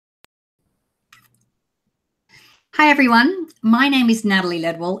Hi everyone, my name is Natalie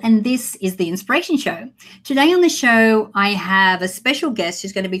Ledwell and this is The Inspiration Show. Today on the show I have a special guest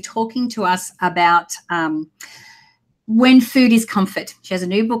who's going to be talking to us about when food is comfort. She has a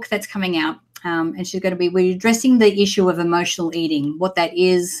new book that's coming out and she's going to be addressing the issue of emotional eating, what that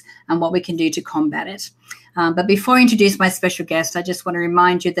is and what we can do to combat it. But before I introduce my special guest, I just want to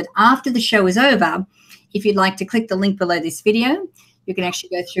remind you that after the show is over, if you'd like to click the link below this video, you can actually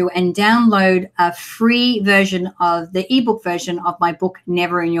go through and download a free version of the ebook version of my book,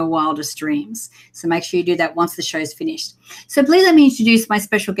 Never in Your Wildest Dreams. So make sure you do that once the show's finished. So please let me introduce my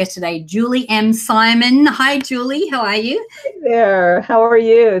special guest today, Julie M. Simon. Hi, Julie. How are you? Hey there. How are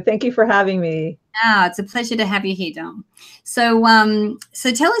you? Thank you for having me. It's a pleasure to have you here, Dom. So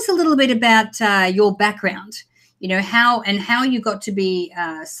tell us a little bit about your background, how you got to be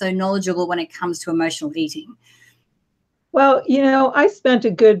so knowledgeable when it comes to emotional eating. Well, I spent a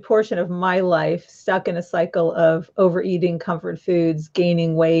good portion of my life stuck in a cycle of overeating comfort foods,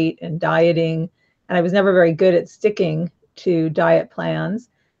 gaining weight, and dieting. And I was never very good at sticking to diet plans.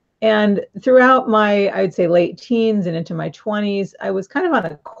 And throughout my, I'd say, late teens and into my 20s, I was kind of on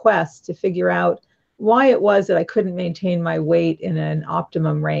a quest to figure out why it was that I couldn't maintain my weight in an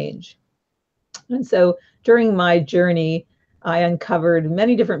optimum range. And so during my journey, I uncovered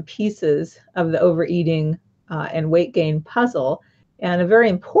many different pieces of the overeating and weight gain puzzle. And a very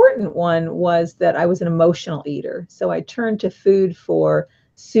important one was that I was an emotional eater. So I turned to food for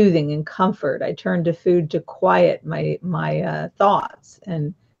soothing and comfort. I turned to food to quiet my thoughts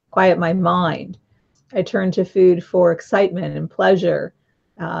and quiet my mind. I turned to food for excitement and pleasure.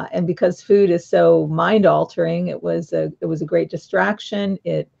 And because food is so mind altering, it was a great distraction.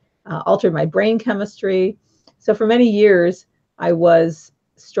 It altered my brain chemistry. So for many years, I was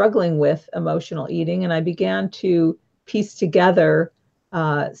struggling with emotional eating, and I began to piece together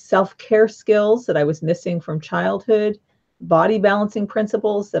self-care skills that I was missing from childhood, body balancing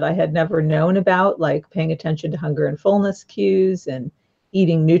principles that I had never known about, like paying attention to hunger and fullness cues and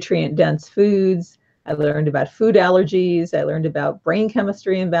eating nutrient-dense foods. I learned about food allergies. I learned about brain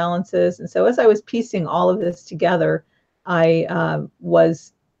chemistry imbalances. And so as I was piecing all of this together, I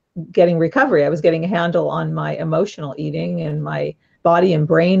was getting recovery. I was getting a handle on my emotional eating, and my body and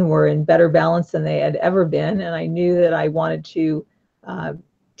brain were in better balance than they had ever been. And I knew that I wanted to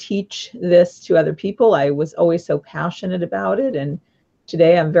teach this to other people. I was always so passionate about it. And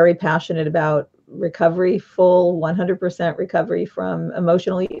today I'm very passionate about recovery, full 100% recovery from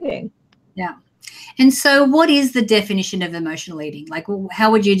emotional eating. Yeah. And so what is the definition of emotional eating? Like, how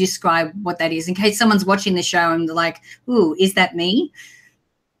would you describe what that is in case someone's watching the show and they're like, ooh, is that me?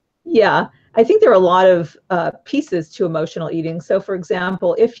 Yeah, I think there are a lot of pieces to emotional eating. So for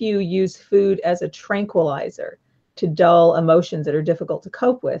example, if you use food as a tranquilizer to dull emotions that are difficult to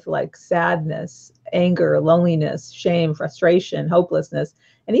cope with, like sadness, anger, loneliness, shame, frustration, hopelessness,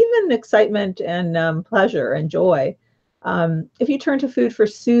 and even excitement and pleasure and joy. If you turn to food for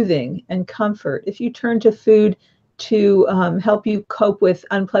soothing and comfort, if you turn to food to help you cope with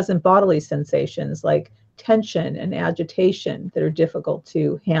unpleasant bodily sensations like tension and agitation that are difficult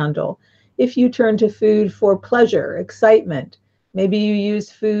to handle. If you turn to food for pleasure, excitement, maybe you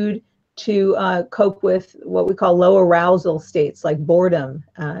use food to cope with what we call low arousal states like boredom,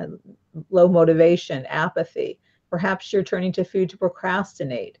 low motivation, apathy. Perhaps you're turning to food to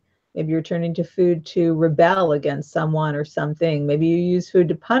procrastinate. Maybe you're turning to food to rebel against someone or something. Maybe you use food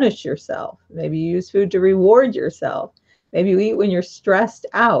to punish yourself. Maybe you use food to reward yourself. Maybe you eat when you're stressed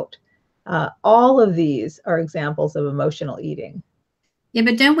out. All of these are examples of emotional eating. Yeah,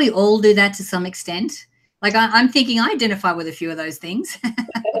 but don't we all do that to some extent? Like I'm thinking I identify with a few of those things.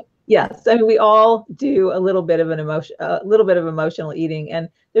 Yes, I mean, we all do a little bit of emotional eating, and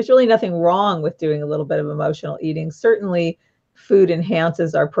there's really nothing wrong with doing a little bit of emotional eating. Certainly, food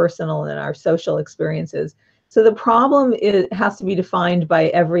enhances our personal and our social experiences. So the problem has to be defined by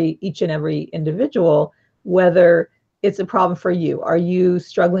each and every individual, whether it's a problem for you. Are you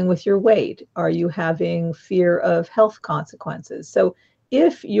struggling with your weight? Are you having fear of health consequences? So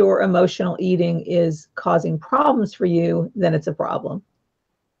if your emotional eating is causing problems for you, then it's a problem.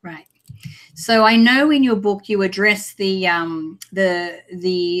 Right. So I know in your book you address the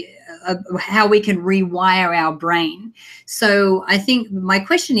how we can rewire our brain. So I think my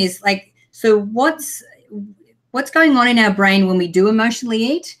question is like, so what's going on in our brain when we do emotionally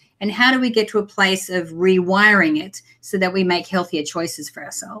eat, and how do we get to a place of rewiring it so that we make healthier choices for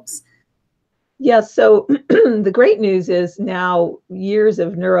ourselves? Yeah, so the great news is now years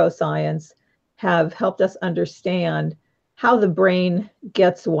of neuroscience have helped us understand how the brain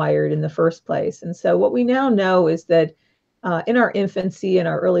gets wired in the first place. And so what we now know is that in our infancy and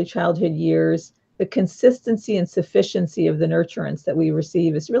our early childhood years, the consistency and sufficiency of the nutrients that we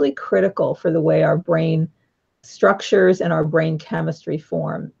receive is really critical for the way our brain structures and our brain chemistry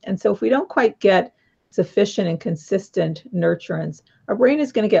form. And so if we don't quite get sufficient and consistent nutrients, our brain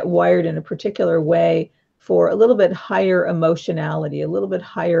is going to get wired in a particular way for a little bit higher emotionality, a little bit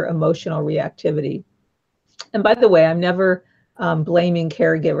higher emotional reactivity. And by the way, I'm never blaming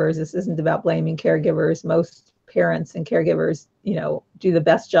caregivers. This isn't about blaming caregivers. Most parents and caregivers, do the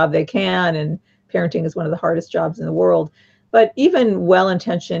best job they can, and parenting is one of the hardest jobs in the world. But even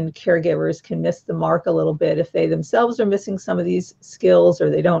well-intentioned caregivers can miss the mark a little bit if they themselves are missing some of these skills, or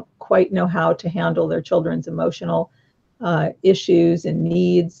they don't quite know how to handle their children's emotional issues and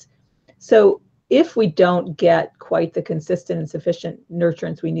needs. So if we don't get quite the consistent and sufficient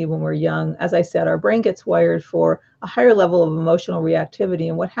nutrients we need when we're young, as I said, our brain gets wired for a higher level of emotional reactivity.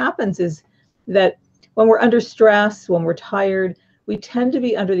 And what happens is that when we're under stress, when we're tired, we tend to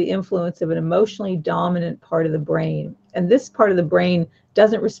be under the influence of an emotionally dominant part of the brain. And this part of the brain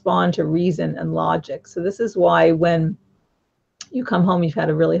doesn't respond to reason and logic. So this is why when you come home, you've had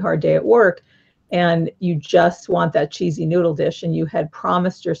a really hard day at work, and you just want that cheesy noodle dish, and you had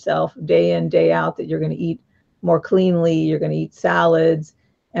promised yourself day in, day out that you're going to eat more cleanly, you're going to eat salads,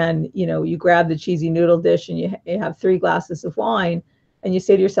 and you grab the cheesy noodle dish and you have 3 glasses of wine, and you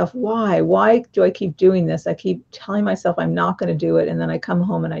say to yourself, why do I keep doing this? I keep telling myself I'm not going to do it, and then I come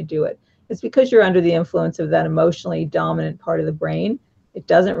home and I do it. It's because you're under the influence of that emotionally dominant part of the brain. It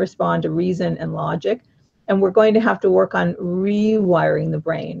doesn't respond to reason and logic. And we're going to have to work on rewiring the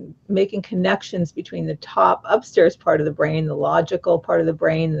brain, making connections between the top upstairs part of the brain, the logical part of the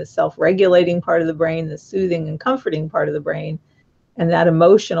brain, the self-regulating part of the brain, the soothing and comforting part of the brain, and that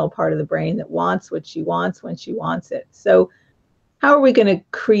emotional part of the brain that wants what she wants when she wants it. So how are we going to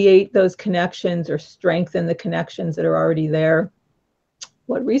create those connections or strengthen the connections that are already there?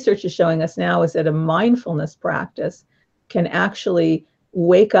 What research is showing us now is that a mindfulness practice can actually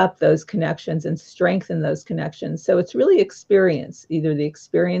wake up those connections and strengthen those connections. So it's really experience, either the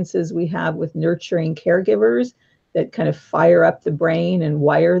experiences we have with nurturing caregivers that kind of fire up the brain and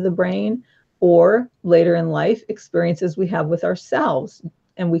wire the brain, or later in life, experiences we have with ourselves.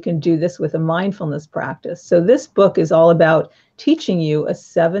 And we can do this with a mindfulness practice. So this book is all about teaching you a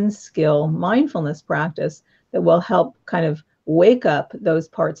 7-skill mindfulness practice that will help kind of wake up those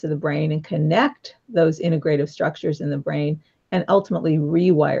parts of the brain and connect those integrative structures in the brain and ultimately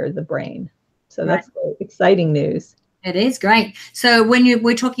rewire the brain. So that's exciting news. It is great. So when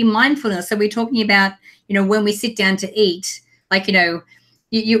we're talking mindfulness, so we're talking about, when we sit down to eat, like,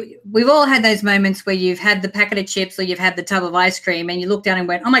 we've all had those moments where you've had the packet of chips or you've had the tub of ice cream and you look down and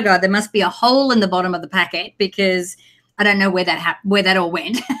went, oh my God, there must be a hole in the bottom of the packet because I don't know where that all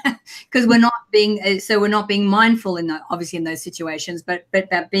went. Because we're not being mindful obviously in those situations, but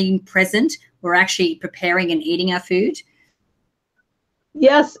about being present. We're actually preparing and eating our food.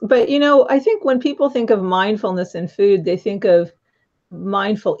 Yes, but I think when people think of mindfulness in food, they think of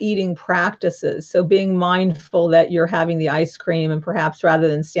mindful eating practices. So being mindful that you're having the ice cream, and perhaps rather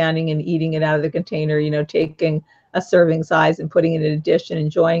than standing and eating it out of the container, taking a serving size and putting it in a dish and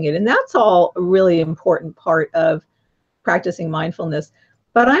enjoying it. And that's all a really important part of practicing mindfulness.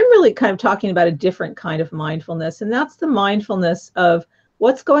 But I'm really kind of talking about a different kind of mindfulness, and that's the mindfulness of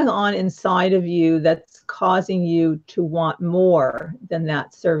what's going on inside of you that's causing you to want more than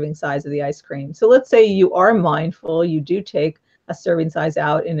that serving size of the ice cream. So let's say you are mindful, you do take a serving size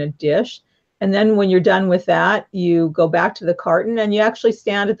out in a dish, and then when you're done with that, you go back to the carton and you actually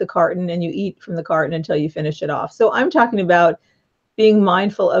stand at the carton and you eat from the carton until you finish it off. So I'm talking about being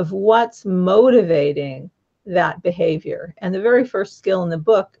mindful of what's motivating that behavior. And the very first skill in the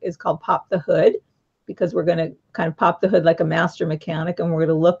book is called Pop the Hood, because we're going to kind of pop the hood like a master mechanic, and we're going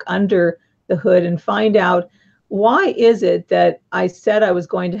to look under the hood and find out, why is it that I said I was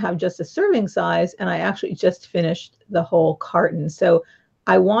going to have just a serving size and I actually just finished the whole carton? So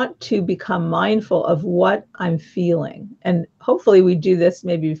I want to become mindful of what I'm feeling. And hopefully we do this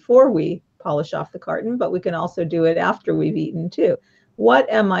maybe before we polish off the carton, but we can also do it after we've eaten too. What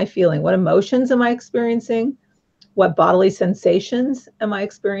am I feeling? What emotions am I experiencing? What bodily sensations am I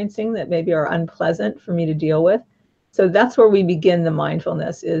experiencing that maybe are unpleasant for me to deal with? So that's where we begin the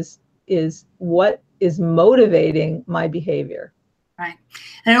mindfulness, is what is motivating my behavior. Right.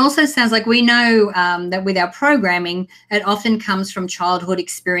 And it also sounds like we know that with our programming, it often comes from childhood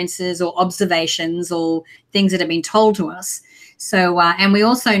experiences or observations or things that have been told to us. So, and we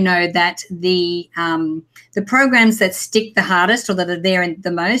also know that the programs that stick the hardest or that are there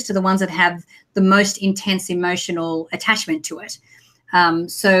the most are the ones that have the most intense emotional attachment to it.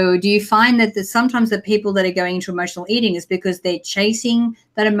 So do you find that sometimes the people that are going into emotional eating is because they're chasing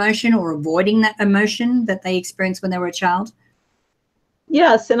that emotion or avoiding that emotion that they experienced when they were a child?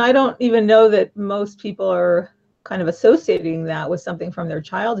 Yes, and I don't even know that most people are kind of associating that with something from their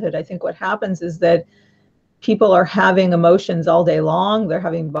childhood. I think what happens is that people are having emotions all day long. They're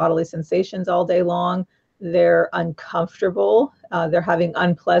having bodily sensations all day long. They're uncomfortable. They're having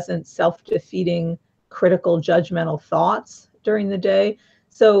unpleasant, self-defeating, critical, judgmental thoughts during the day.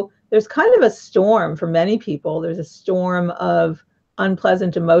 So there's kind of a storm for many people. There's a storm of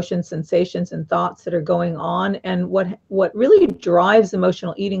unpleasant emotions, sensations, and thoughts that are going on. And what really drives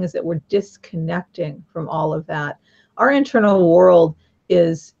emotional eating is that we're disconnecting from all of that. Our internal world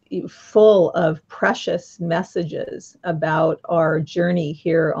is full of precious messages about our journey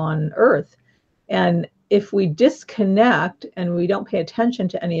here on Earth. And if we disconnect and we don't pay attention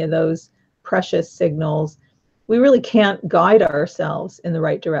to any of those precious signals, we really can't guide ourselves in the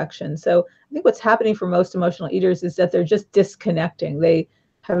right direction. So I think what's happening for most emotional eaters is that they're just disconnecting. They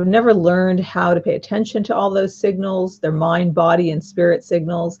have never learned how to pay attention to all those signals, their mind, body, and spirit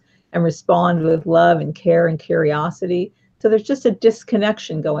signals, and respond with love and care and curiosity. So there's just a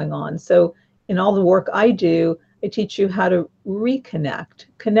disconnection going on. So in all the work I do, I teach you how to reconnect,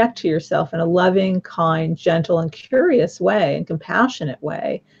 connect to yourself in a loving, kind, gentle, and curious way and compassionate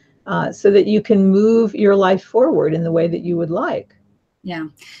way, so that you can move your life forward in the way that you would like. Yeah.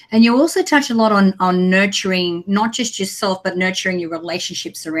 And you also touch a lot on nurturing, not just yourself, but nurturing your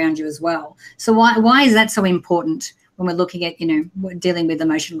relationships around you as well. So why is that so important when we're looking at, dealing with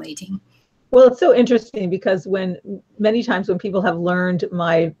emotional eating? Well, it's so interesting because many times when people have learned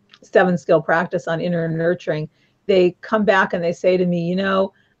my 7-skill practice on inner nurturing, they come back and they say to me,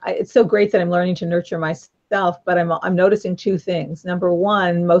 it's so great that I'm learning to nurture myself, but I'm noticing 2 things. Number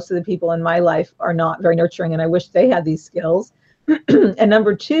one, most of the people in my life are not very nurturing, and I wish they had these skills. And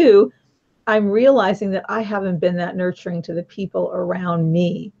number 2, I'm realizing that I haven't been that nurturing to the people around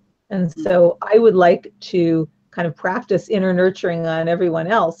me. And so I would like to kind of practice inner nurturing on everyone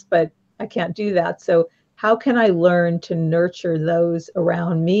else, but I can't do that. So how can I learn to nurture those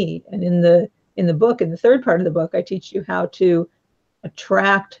around me? And in the book, in the 3rd part of the book, I teach you how to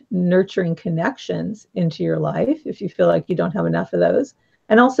attract nurturing connections into your life if you feel like you don't have enough of those,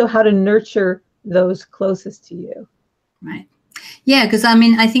 and also how to nurture those closest to you. Right. Yeah, because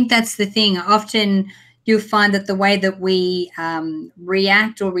I think that's the thing. Often you'll find that the way that we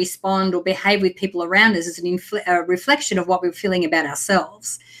react or respond or behave with people around us is a reflection of what we're feeling about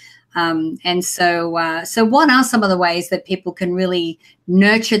ourselves. So what are some of the ways that people can really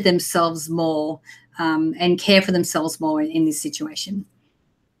nurture themselves more and care for themselves more in this situation?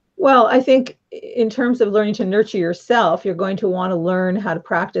 Well, I think in terms of learning to nurture yourself, you're going to want to learn how to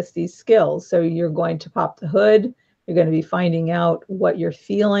practice these skills. So you're going to pop the hood. You're going to be finding out what you're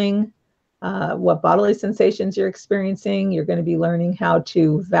feeling, what bodily sensations you're experiencing. You're going to be learning how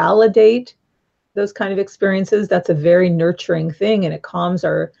to validate those kind of experiences. That's a very nurturing thing, and it calms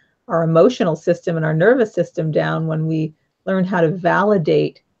our emotional system and our nervous system down when we learn how to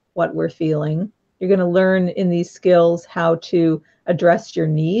validate what we're feeling. You're going to learn in these skills how to address your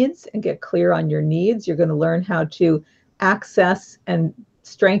needs and get clear on your needs. You're going to learn how to access and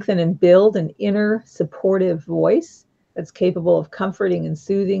strengthen and build an inner supportive voice that's capable of comforting and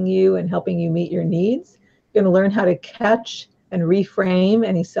soothing you and helping you meet your needs. You're going to learn how to catch and reframe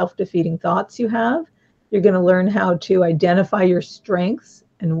any self-defeating thoughts you have. You're going to learn how to identify your strengths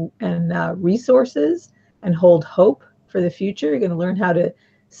and resources and hold hope for the future. You're going to learn how to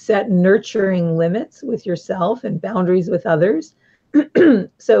set nurturing limits with yourself and boundaries with others.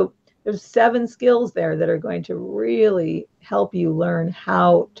 So there's 7 skills there that are going to really help you learn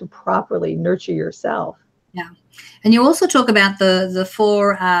how to properly nurture yourself. Yeah. And you also talk about the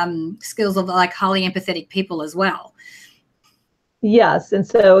 4 skills of like highly empathetic people as well. Yes. And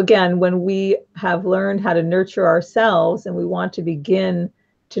so again, when we have learned how to nurture ourselves and we want to begin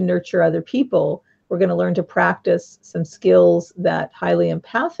to nurture other people, we're going to learn to practice some skills that highly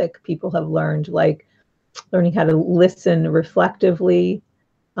empathic people have learned, like learning how to listen reflectively.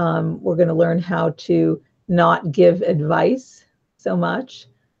 We're going to learn how to not give advice so much.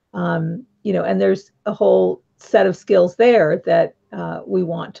 And there's a whole set of skills there that we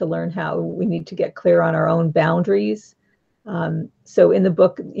want to learn how. We need to get clear on our own boundaries. So in the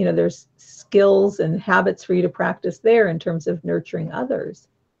book, there's skills and habits for you to practice there in terms of nurturing others.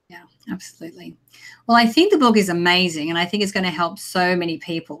 Yeah, absolutely. Well, I think the book is amazing, and I think it's going to help so many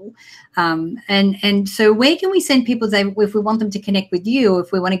people. And so where can we send people if we want them to connect with you,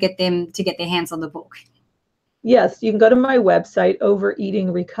 if we want to get them to get their hands on the book? Yes, you can go to my website,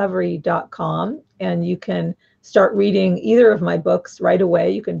 overeatingrecovery.com, and you can start reading either of my books right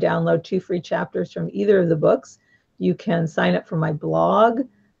away, you can download 2 free chapters from either of the books. You can sign up for my blog,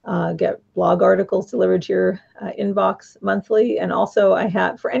 get blog articles delivered to your inbox monthly. And also I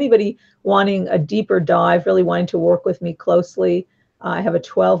have, for anybody wanting a deeper dive, really wanting to work with me closely, I have a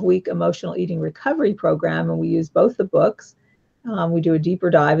 12-week emotional eating recovery program, and we use both the books. We do a deeper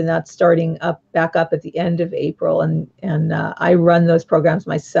dive, and that's starting back up at the end of April. And I run those programs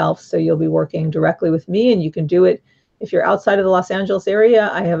myself, so you'll be working directly with me, and you can do it if you're outside of the Los Angeles area.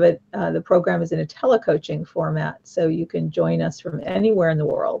 I have it. The program is in a telecoaching format, so you can join us from anywhere in the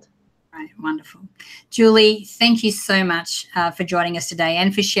world. Right, wonderful. Julie, thank you so much for joining us today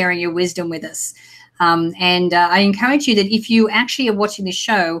and for sharing your wisdom with us. I encourage you that if you actually are watching the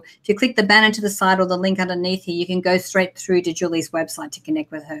show, if you click the banner to the side or the link underneath here, you can go straight through to Julie's website to connect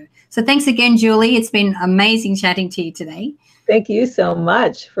with her. So thanks again, Julie. It's been amazing chatting to you today. Thank you so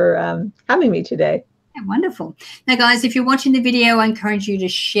much for having me today. Yeah, wonderful. Now, guys, if you're watching the video, I encourage you to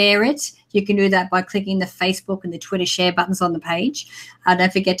share it. You can do that by clicking the Facebook and the Twitter share buttons on the page.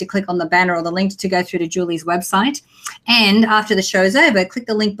 Don't forget to click on the banner or the link to go through to Julie's website. And after the show's over, click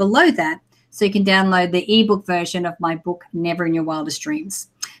the link below that so you can download the ebook version of my book, Never in Your Wildest Dreams.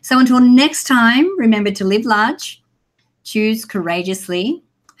 So until next time, remember to live large, choose courageously,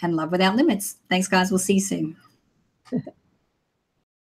 and love without limits. Thanks, guys. We'll see you soon.